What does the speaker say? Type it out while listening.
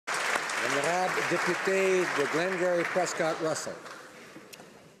Honorable député de Glengarry-Prescott-Russell.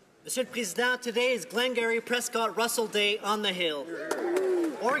 Monsieur le Président, today is Glengarry-Prescott-Russell Day on the Hill.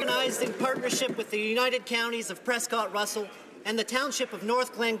 Organized in partnership with the United Counties of Prescott-Russell and the Township of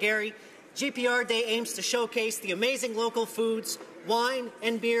North Glengarry, GPR Day aims to showcase the amazing local foods, wine,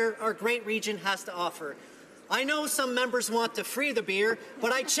 and beer our great region has to offer. I know some members want to free the beer,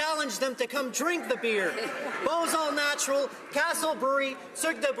 but I challenge them to come drink the beer. Beau's All Natural, Castle Brewery,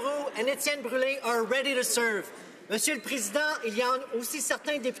 Sucre de Brou, and Étienne Brûlé are ready to serve. Monsieur le Président, il y a aussi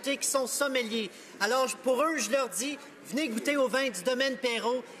certains députés qui sont sommeliers. Alors, pour eux, je leur dis, venez goûter au vin du domaine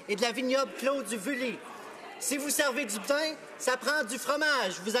Perrault et de la vignoble Claude du Vully. Si vous servez du pain, ça prend du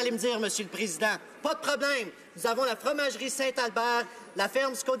fromage, vous allez me dire, Monsieur le Président. Pas de problème. Nous avons la fromagerie Saint-Albert, la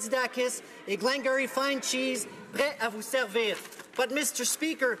ferme Skodidakis et Glengarry Fine Cheese prêts à vous servir. But, Mr.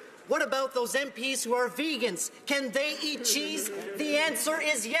 Speaker, what about those MPs who are vegans? Can they eat cheese? The answer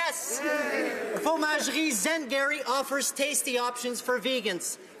is yes. Fromagerie Glengarry offers tasty options for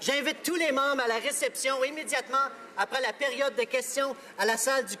vegans. J'invite tous les membres à la réception immédiatement après la période de questions à la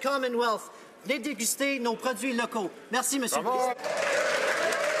salle du Commonwealth. Venez déguster nos produits locaux. Merci, Monsieur le Président.